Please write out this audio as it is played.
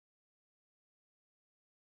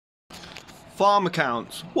Farm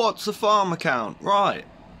accounts. What's a farm account? Right.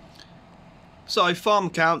 So farm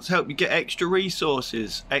accounts help you get extra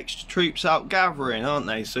resources, extra troops out gathering, aren't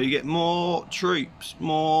they? So you get more troops,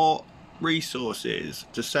 more resources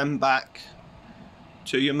to send back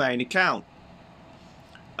to your main account.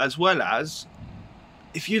 As well as,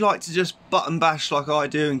 if you like to just button bash like I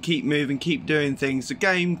do and keep moving, keep doing things, the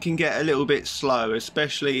game can get a little bit slow,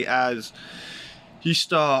 especially as you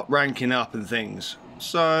start ranking up and things.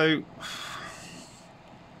 So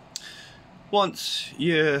once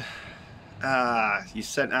you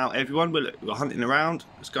sent out everyone, we're hunting around.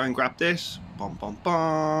 Let's go and grab this. Bom bom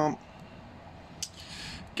bom.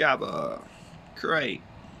 Gather. Create.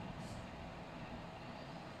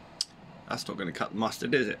 That's not going to cut the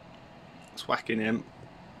mustard, is it? Let's whack in him.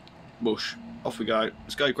 Bush. Off we go.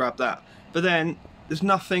 Let's go grab that. But then there's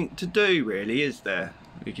nothing to do really, is there?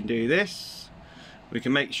 We can do this. We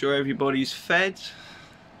can make sure everybody's fed.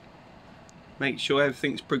 Make sure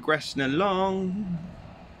everything's progressing along.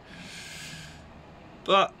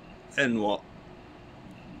 But then what?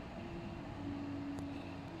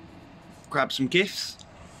 Grab some gifts.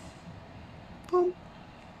 Boom,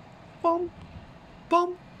 boom,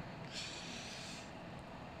 boom.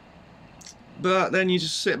 But then you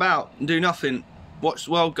just sit about and do nothing. Watch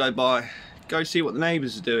the world go by. Go see what the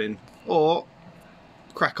neighbours are doing. Or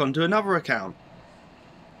crack onto another account.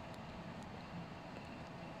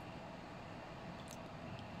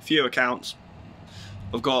 Few accounts.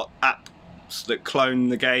 I've got apps that clone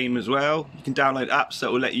the game as well. You can download apps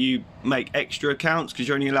that will let you make extra accounts because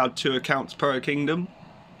you're only allowed 2 accounts per kingdom.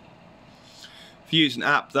 If you use an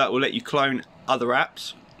app that will let you clone other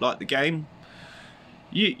apps like the game,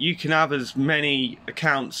 you can have as many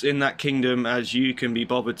accounts in that kingdom as you can be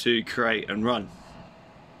bothered to create and run.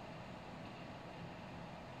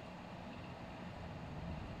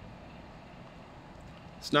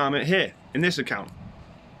 So now I'm here in this account.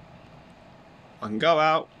 I can go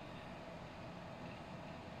out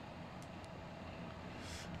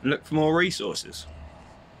and look for more resources.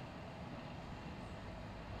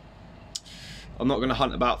 I'm not going to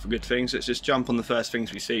hunt about for good things. Let's just jump on the first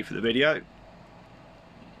things we see for the video.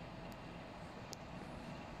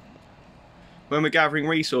 When we're gathering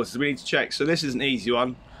resources, we need to check. So this is an easy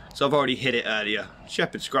one. So I've already hit it earlier.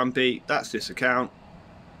 Shepherd Scrumpy, that's this account.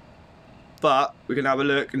 But we can have a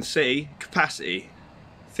look and see capacity,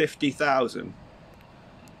 50,000.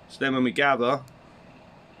 So then when we gather,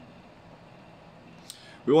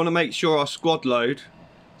 we want to make sure our squad load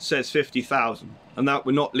says 50,000 and that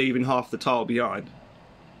we're not leaving half the tile behind.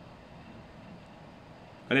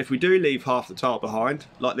 And if we do leave half the tile behind,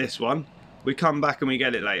 like this one, we come back and we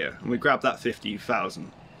get it later and we grab that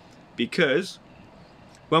 50,000. Because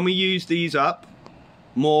when we use these up,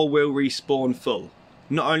 more will respawn full.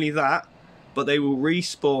 Not only that, but they will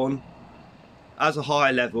respawn as a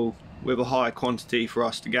higher level with a higher quantity for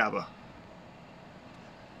us to gather.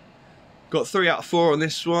 Got 3 out of 4 on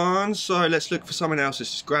this one, so let's look for something else.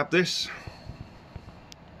 Let's just grab this.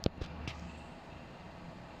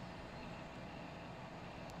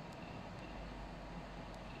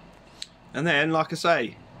 And then, like I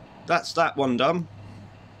say, that's that one done.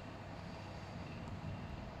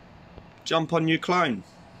 Jump on your clone.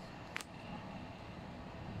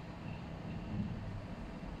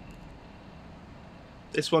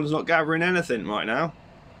 This one's not gathering anything right now.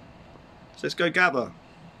 So let's go gather.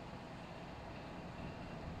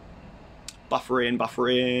 Buffer in, buffer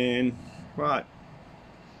in. Right.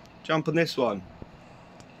 Jump on this one.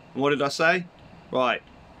 And what did I say? Right.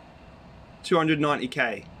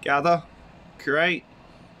 290k. Gather. Create.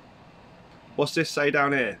 What's this say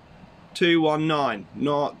down here? 219.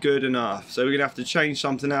 Not good enough. So we're going to have to change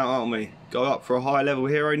something out, aren't we? Go up for a high level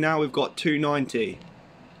hero now. We've got 290.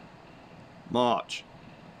 March.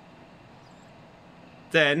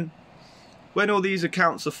 Then, when all these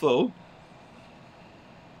accounts are full,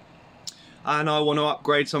 and I want to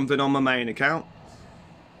upgrade something on my main account,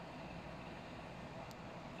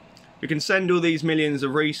 we can send all these millions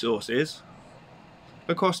of resources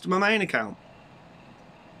across to my main account.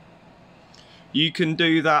 You can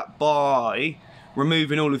do that by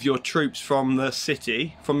removing all of your troops from the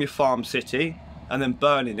city, from your farm city, and then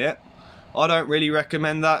burning it. I don't really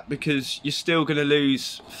recommend that because you're still going to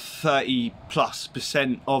lose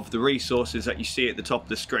 30+% of the resources that you see at the top of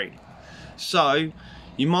the screen. So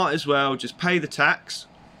you might as well just pay the tax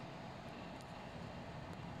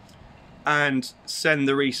and send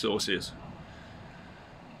the resources.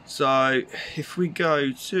 So if we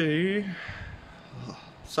go to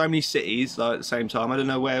so many cities like at the same time, I don't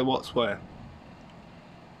know what's where.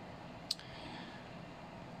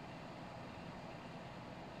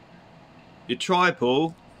 Your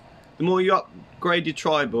tribal, the more you upgrade your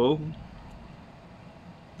tribal,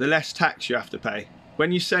 the less tax you have to pay.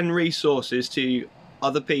 When you send resources to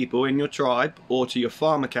other people in your tribe or to your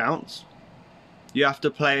farm accounts, you have to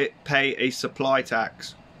pay a supply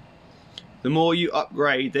tax. The more you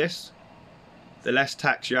upgrade this, the less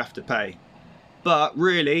tax you have to pay. But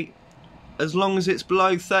really, as long as it's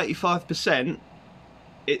below 35%,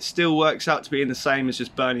 it still works out to being the same as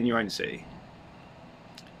just burning your own city.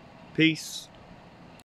 Peace.